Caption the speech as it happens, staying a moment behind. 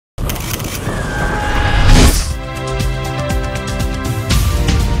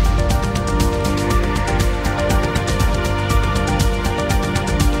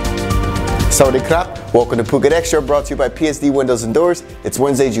Sawadee krap. Welcome to Phuket Extra, brought to you by PSD Windows and Doors. It's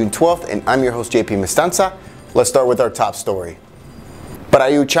Wednesday, June 12th, and I'm your host, JP Mestanza. Let's start with our top story.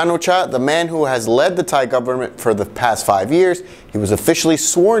 Prayut Chan-o-cha, the man who has led the Thai government for the past 5 years, he was officially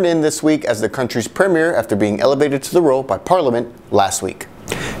sworn in this week as the country's premier after being elevated to the role by Parliament last week.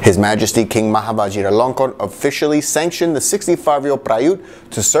 His Majesty King Maha Vajiralongkorn officially sanctioned the 65-year-old Prayut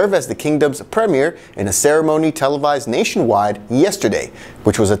to serve as the kingdom's premier in a ceremony televised nationwide yesterday,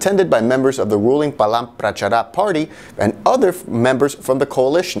 which was attended by members of the ruling Palam Prachara party and other members from the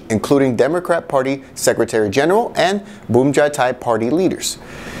coalition, including Democrat Party Secretary General and Bumjai Thai party leaders.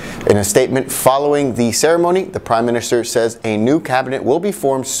 In a statement following the ceremony, the Prime Minister says a new cabinet will be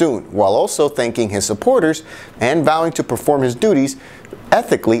formed soon, while also thanking his supporters and vowing to perform his duties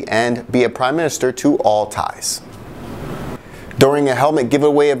ethically and be a Prime Minister to all Thais. During a helmet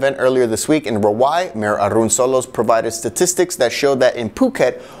giveaway event earlier this week in Rawai, Mayor Arun Solos provided statistics that show that in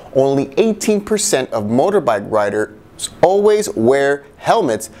Phuket, only 18% of motorbike riders always wear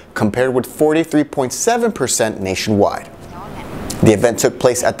helmets, compared with 43.7% nationwide. The event took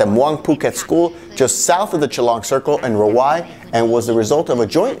place at the MaAnn Phuket School, just south of the Chalong Circle in Rawai, and was the result of a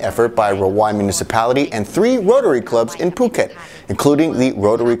joint effort by Rawai Municipality and 3 Rotary Clubs in Phuket, including the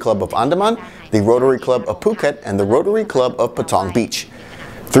Rotary Club of Andaman, the Rotary Club of Phuket, and the Rotary Club of Patong Beach.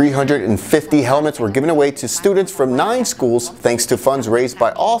 350 helmets were given away to students from 9 schools thanks to funds raised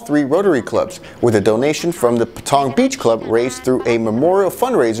by all 3 Rotary Clubs, with a donation from the Patong Beach Club raised through a memorial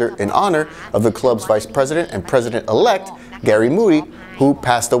fundraiser in honor of the club's Vice President and President-elect, Gary Moody, who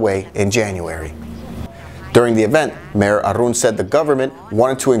passed away in January. During the event, Mayor Arun said the government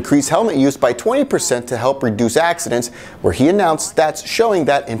wanted to increase helmet use by 20% to help reduce accidents, where he announced stats showing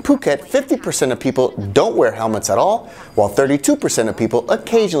that in Phuket, 50% of people don't wear helmets at all, while 32% of people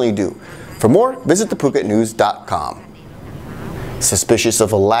occasionally do. For more, visit thephuketnews.com. Suspicious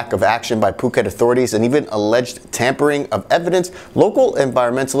of a lack of action by Phuket authorities and even alleged tampering of evidence, local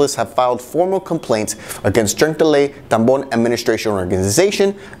environmentalists have filed formal complaints against Trengtalay Tambon Administration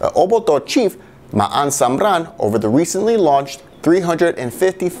Organization, Obotor Chief MaAnn Samran, over the recently launched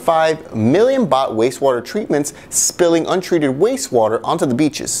 355 million baht wastewater treatments spilling untreated wastewater onto the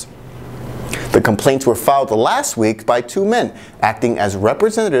beaches. The complaints were filed last week by 2 men, acting as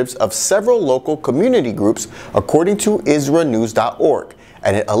representatives of several local community groups, according to IsraNews.org,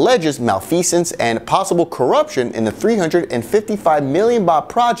 and it alleges malfeasance and possible corruption in the 355 million baht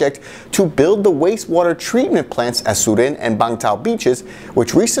project to build the wastewater treatment plants at Surin and Bang Tao beaches,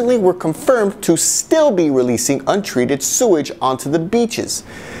 which recently were confirmed to still be releasing untreated sewage onto the beaches.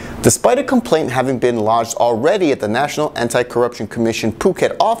 Despite a complaint having been lodged already at the National Anti-Corruption Commission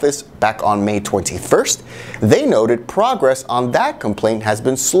Phuket office back on May 21st, they noted progress on that complaint has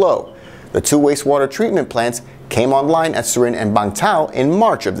been slow. The 2 wastewater treatment plants came online at Surin and Bang Tao in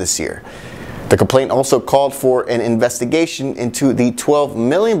March of this year. The complaint also called for an investigation into the 12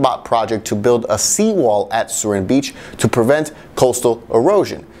 million baht project to build a seawall at Surin Beach to prevent coastal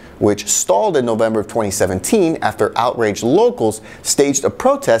erosion, which stalled in November of 2017 after outraged locals staged a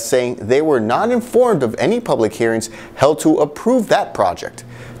protest saying they were not informed of any public hearings held to approve that project.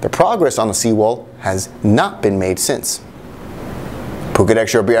 The progress on the seawall has not been made since. Phuket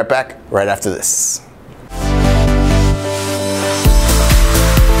Extra will be right back right after this.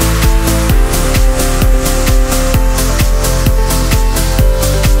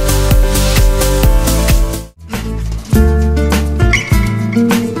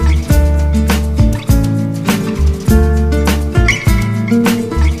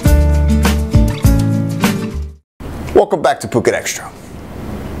 Welcome back to Phuket Extra.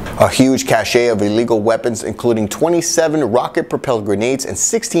 A huge cache of illegal weapons, including 27 rocket-propelled grenades and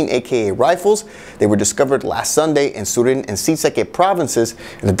 16 AKA rifles. They were discovered last Sunday in Surin and Sisake provinces,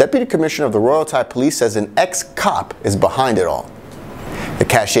 and the Deputy Commissioner of the Royal Thai Police says an ex-cop is behind it all. The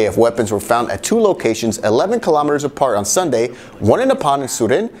cache of weapons were found at 2 locations 11 kilometers apart on Sunday, one in a pond in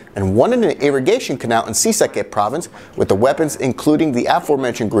Surin and one in an irrigation canal in Sisake province, with the weapons including the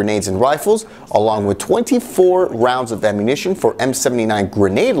aforementioned grenades and rifles, along with 24 rounds of ammunition for M79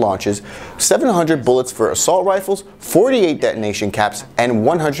 grenade launches, 700 bullets for assault rifles, 48 detonation caps, and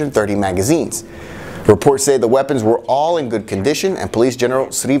 130 magazines. Reports say the weapons were all in good condition, and Police General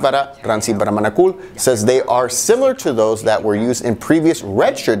Srivara Ransibramanakul says they are similar to those that were used in previous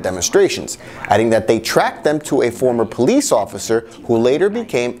red shirt demonstrations, adding that they tracked them to a former police officer who later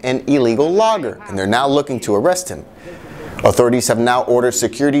became an illegal logger, and they're now looking to arrest him. Authorities have now ordered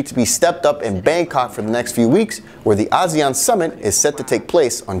security to be stepped up in Bangkok for the next few weeks, where the ASEAN Summit is set to take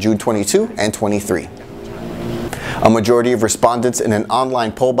place on June 22 and 23. A majority of respondents in an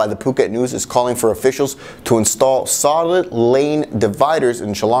online poll by the Phuket News is calling for officials to install solid lane dividers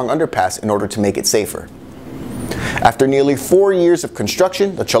in Chalong Underpass in order to make it safer. After nearly 4 years of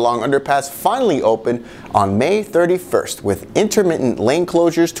construction, the Chalong Underpass finally opened on May 31st with intermittent lane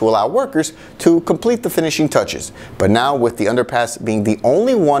closures to allow workers to complete the finishing touches. But now, with the underpass being the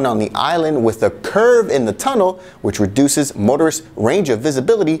only one on the island with a curve in the tunnel, which reduces motorists' range of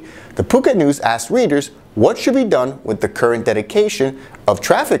visibility, the Phuket News asked readers what should be done with the current dedication of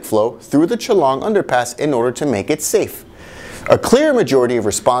traffic flow through the Chalong Underpass in order to make it safe. A clear majority of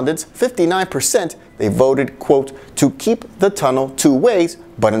respondents, 59%, they voted, quote, to keep the tunnel two ways,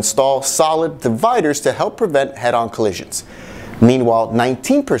 but install solid dividers to help prevent head-on collisions. Meanwhile,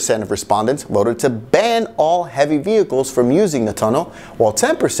 19% of respondents voted to ban all heavy vehicles from using the tunnel, while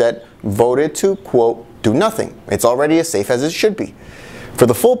 10% voted to, quote, do nothing. It's already as safe as it should be. For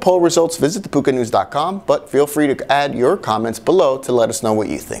the full poll results, visit thephuket.news.com, but feel free to add your comments below to let us know what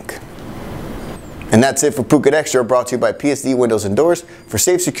you think. And that's it for Phuket Extra, brought to you by PSD Windows and Doors. For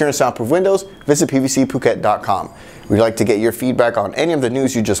safe, secure, and soundproof windows, visit pvcphuket.com. We'd like to get your feedback on any of the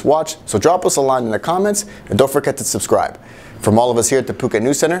news you just watched, so drop us a line in the comments, and don't forget to subscribe. From all of us here at the Phuket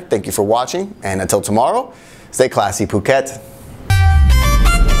News Center, thank you for watching, and until tomorrow, stay classy, Phuket.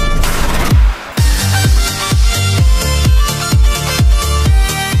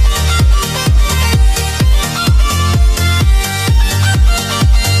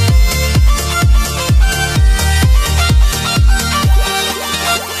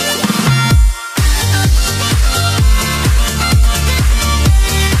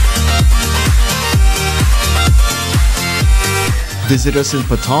 Visit us in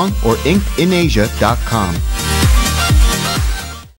Patong or inkasia.com.